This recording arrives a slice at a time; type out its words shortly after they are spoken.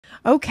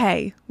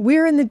Okay,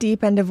 we're in the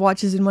deep end of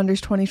Watches and Wonders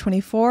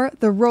 2024.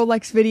 The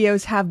Rolex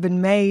videos have been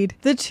made,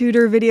 the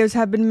Tudor videos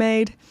have been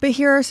made, but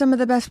here are some of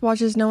the best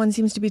watches no one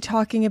seems to be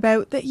talking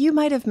about that you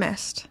might have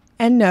missed.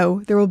 And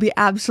no, there will be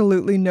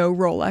absolutely no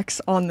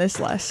Rolex on this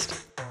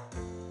list.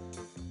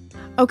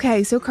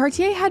 Okay, so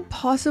Cartier had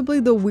possibly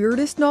the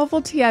weirdest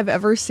novelty I've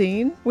ever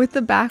seen with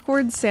the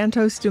backwards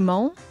Santos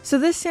Dumont. So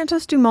this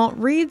Santos Dumont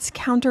reads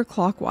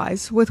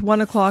counterclockwise, with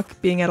 1 o'clock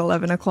being at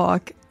 11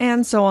 o'clock,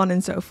 and so on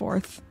and so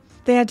forth.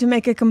 They had to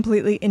make a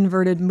completely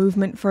inverted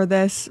movement for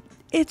this.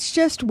 It's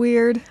just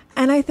weird,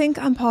 and I think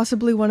I'm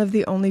possibly one of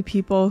the only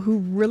people who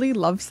really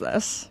loves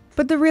this.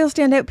 But the real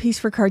standout piece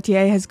for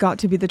Cartier has got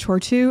to be the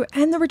Tortue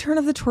and the return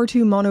of the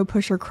Tortue Mono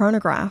Pusher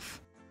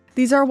chronograph.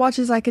 These are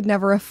watches I could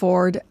never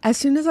afford. As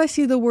soon as I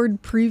see the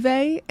word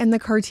privé in the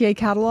Cartier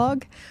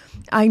catalog,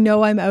 I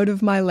know I'm out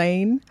of my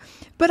lane,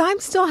 but I'm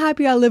still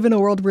happy I live in a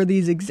world where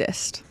these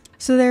exist.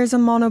 So there's a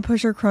Mono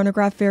Pusher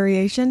chronograph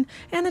variation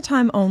and a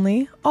time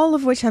only, all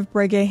of which have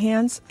Breguet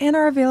hands and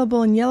are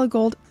available in yellow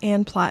gold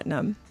and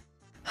platinum.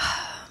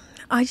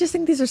 I just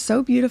think these are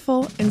so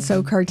beautiful and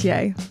so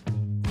Cartier.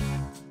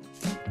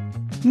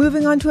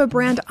 Moving on to a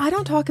brand I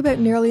don't talk about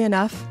nearly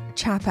enough,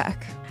 Czapek.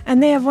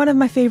 And they have one of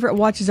my favorite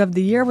watches of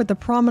the year with the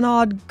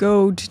Promenade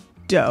Gold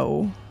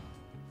Doe.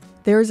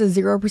 There's a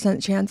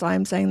 0% chance I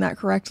am saying that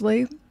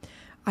correctly.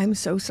 I'm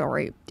so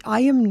sorry.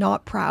 I am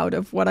not proud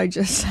of what I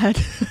just said.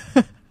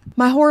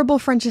 My horrible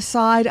French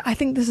aside, I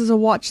think this is a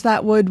watch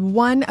that would,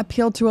 1,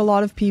 appeal to a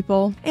lot of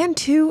people, and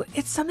 2,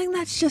 it's something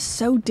that's just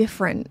so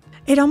different.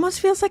 It almost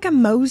feels like a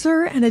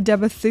Moser and a de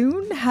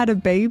Bethune had a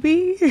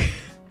baby.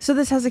 So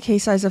this has a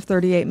case size of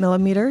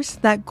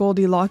 38mm, that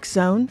Goldilocks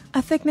zone,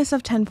 a thickness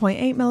of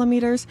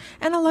 10.8mm,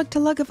 and a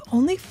lug-to-lug of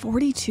only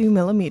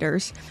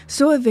 42mm,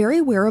 so a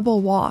very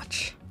wearable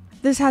watch.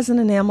 This has an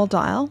enamel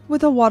dial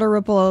with a water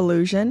ripple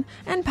illusion,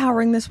 and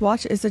powering this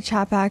watch is the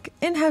Czapek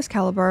in-house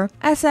caliber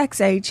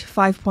SXH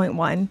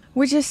 5.1,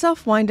 which is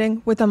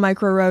self-winding with a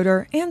micro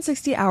rotor and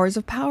 60 hours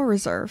of power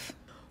reserve.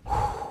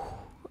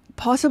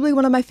 Possibly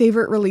one of my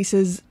favorite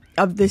releases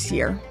of this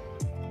year.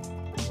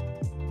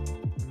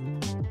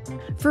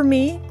 For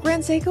me,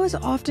 Grand Seiko is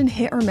often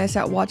hit or miss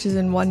at Watches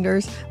and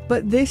Wonders,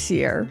 but this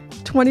year,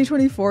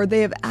 2024,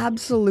 they have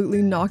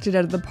absolutely knocked it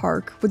out of the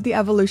park with the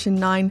Evolution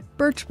 9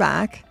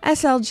 Birchback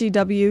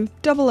SLGW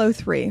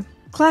 003.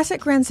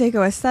 Classic Grand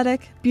Seiko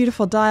aesthetic,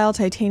 beautiful dial,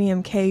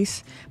 titanium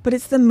case, but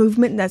it's the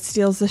movement that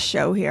steals the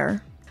show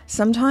here.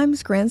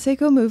 Sometimes Grand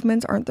Seiko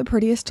movements aren't the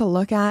prettiest to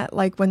look at,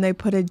 like when they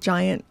put a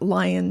giant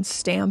lion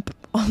stamp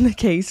on the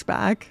case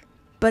back.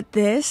 But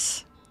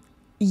this,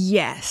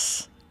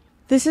 yes.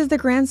 This is the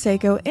Grand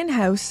Seiko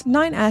in-house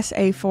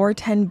 9S-A4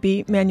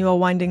 10-beat manual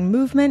winding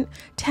movement,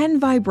 10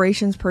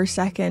 vibrations per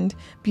second,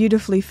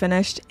 beautifully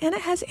finished, and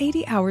it has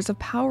 80 hours of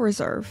power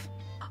reserve.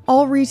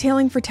 All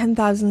retailing for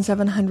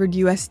 $10,700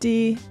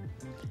 USD.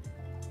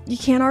 You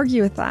can't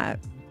argue with that.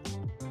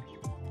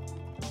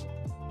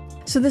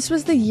 So this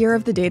was the year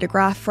of the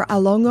datograph for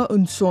Lange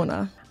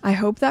Sohne. I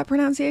hope that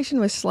pronunciation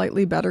was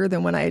slightly better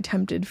than when I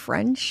attempted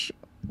French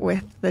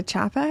with the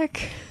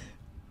Czapek.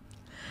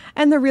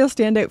 And the real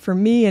standout for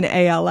me in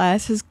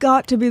ALS has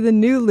got to be the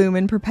new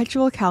Lumen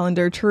Perpetual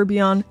Calendar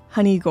Tourbillon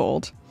Honey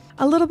Gold.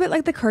 A little bit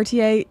like the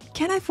Cartier,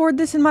 can I afford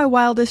this in my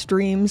wildest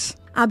dreams?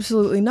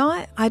 Absolutely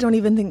not. I don't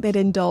even think they'd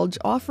indulge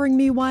offering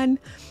me one,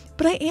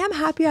 but I am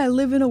happy I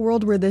live in a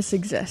world where this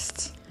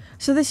exists.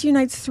 So this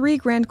unites 3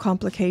 grand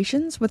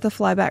complications with a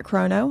flyback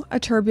chrono, a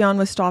tourbillon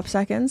with stop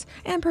seconds,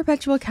 and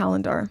perpetual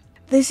calendar.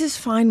 This is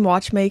fine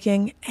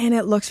watchmaking, and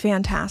it looks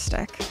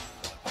fantastic.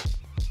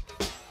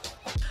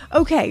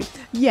 Okay,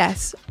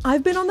 yes,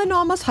 I've been on the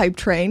Nomos hype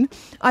train.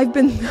 I've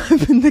been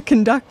the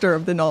conductor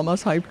of the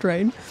Nomos hype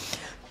train,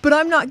 but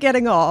I'm not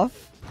getting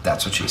off.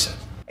 That's what she said.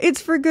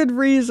 It's for good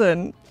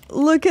reason.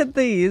 Look at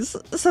these.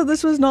 So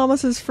this was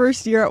Nomos'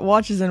 first year at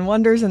Watches and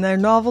Wonders, and their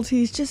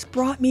novelties just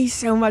brought me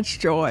so much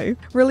joy,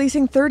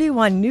 releasing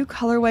 31 new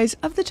colorways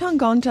of the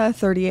Tanganta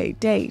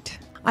 38 date.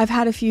 I've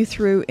had a few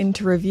through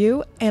into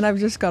review, and I've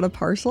just got a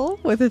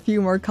parcel with a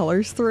few more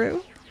colors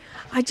through.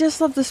 I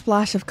just love the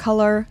splash of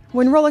color.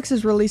 When Rolex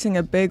is releasing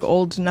a big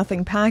old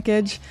nothing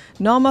package,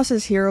 Nomos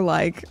is here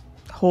like,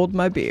 hold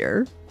my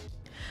beer.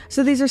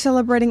 So these are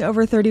celebrating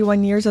over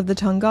 31 years of the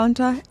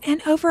Tanganta and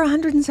over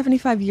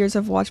 175 years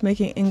of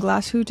watchmaking in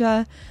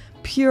Glashütte.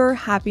 Pure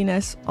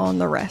happiness on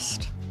the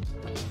wrist.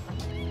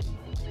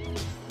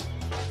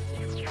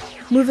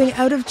 Moving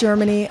out of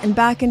Germany and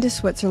back into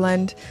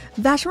Switzerland,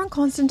 Vacheron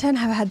Constantin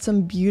have had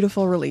some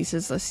beautiful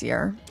releases this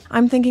year.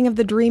 I'm thinking of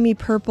the dreamy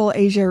purple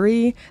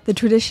Égérie, the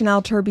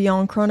Traditionnel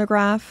Tourbillon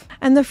chronograph,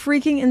 and the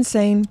freaking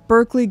insane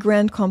Berkeley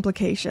Grand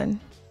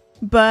Complication.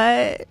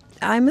 But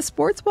I'm a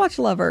sports watch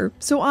lover,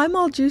 so I'm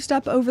all juiced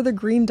up over the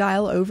green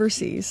dial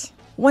overseas.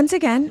 Once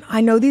again, I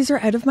know these are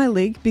out of my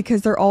league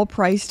because they're all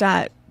priced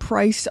at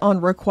price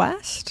on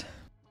request.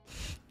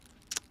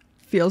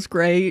 Feels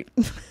great.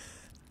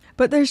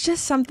 But there's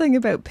just something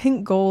about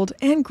pink gold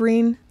and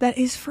green that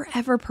is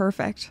forever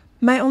perfect.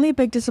 My only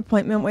big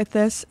disappointment with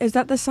this is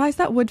that the size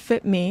that would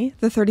fit me,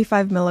 the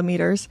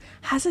 35mm,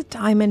 has a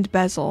diamond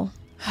bezel.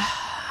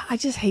 I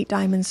just hate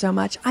diamonds so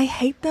much. I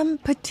hate them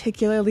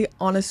particularly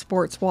on a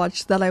sports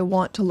watch that I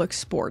want to look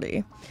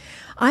sporty.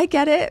 I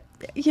get it,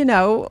 you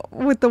know,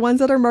 with the ones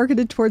that are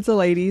marketed towards the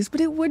ladies,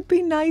 but it would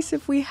be nice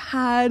if we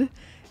had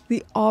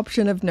the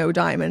option of no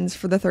diamonds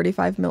for the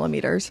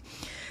 35mm.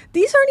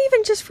 These aren't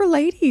even just for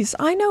ladies.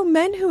 I know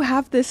men who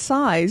have this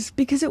size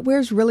because it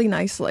wears really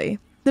nicely.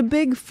 The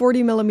big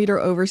 40mm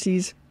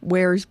overseas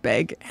wears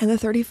big, and the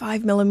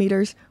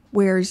 35mm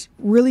wears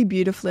really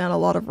beautifully on a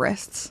lot of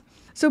wrists.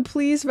 So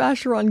please,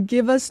 Vacheron,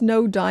 give us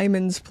no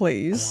diamonds,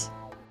 please.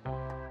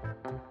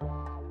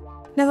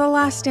 Now the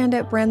last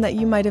standout brand that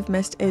you might have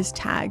missed is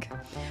TAG.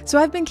 So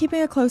I've been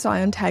keeping a close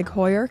eye on TAG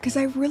Heuer because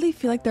I really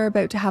feel like they're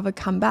about to have a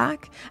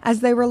comeback as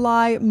they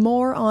rely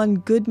more on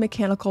good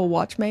mechanical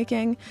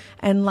watchmaking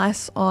and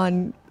less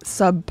on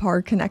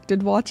subpar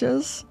connected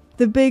watches.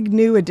 The big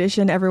new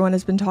addition everyone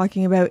has been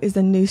talking about is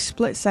the new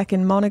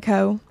split-second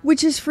Monaco,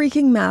 which is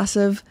freaking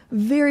massive,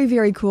 very,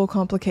 very cool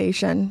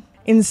complication.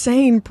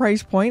 Insane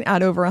price point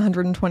at over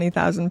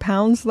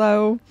 £120,000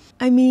 though.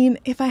 I mean,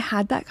 if I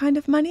had that kind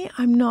of money,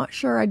 I'm not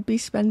sure I'd be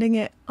spending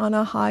it on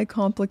a high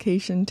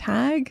complication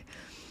tag.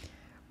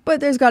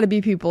 But there's got to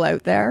be people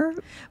out there.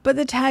 But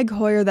the TAG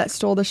Heuer that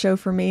stole the show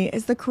for me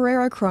is the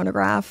Carrera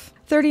chronograph.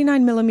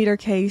 39mm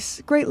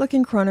case, great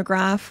looking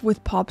chronograph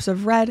with pops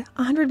of red,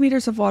 100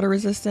 meters of water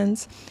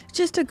resistance,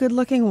 just a good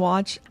looking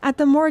watch at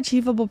the more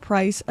achievable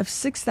price of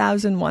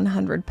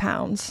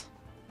 £6,100.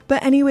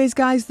 But anyways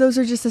guys, those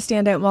are just the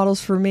standout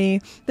models for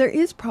me. There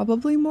is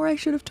probably more I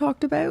should have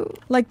talked about.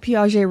 Like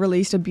Piaget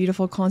released a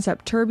beautiful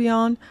concept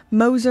tourbillon,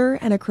 Moser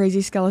and a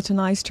crazy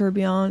skeletonized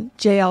tourbillon,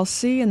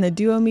 JLC and the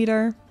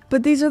duometer.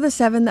 But these are the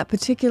 7 that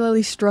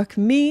particularly struck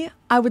me.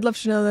 I would love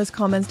to know in those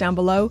comments down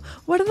below.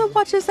 What are the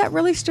watches that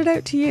really stood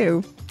out to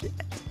you?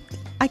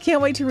 I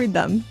can't wait to read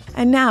them.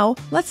 And now,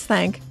 let's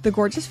thank the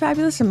gorgeous,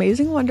 fabulous,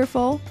 amazing,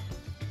 wonderful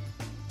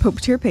Pope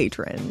tier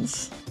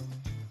patrons.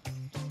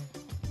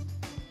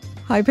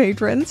 Hi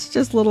patrons,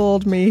 just little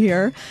old me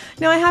here.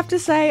 Now I have to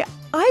say,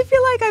 I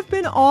feel like I've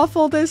been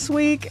awful this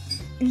week.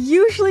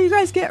 Usually you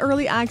guys get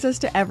early access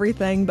to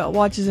everything, but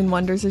Watches and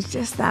Wonders is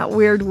just that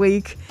weird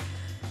week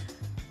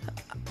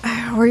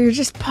where you're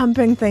just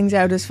pumping things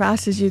out as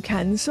fast as you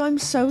can, so I'm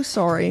so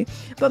sorry.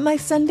 But my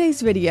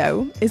Sunday's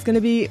video is going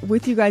to be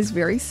with you guys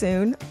very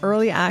soon,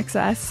 early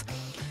access,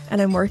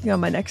 and I'm working on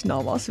my next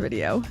Nomos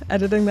video,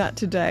 editing that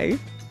today.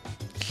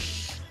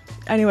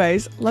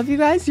 Anyways, love you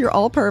guys, you're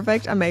all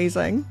perfect,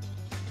 amazing.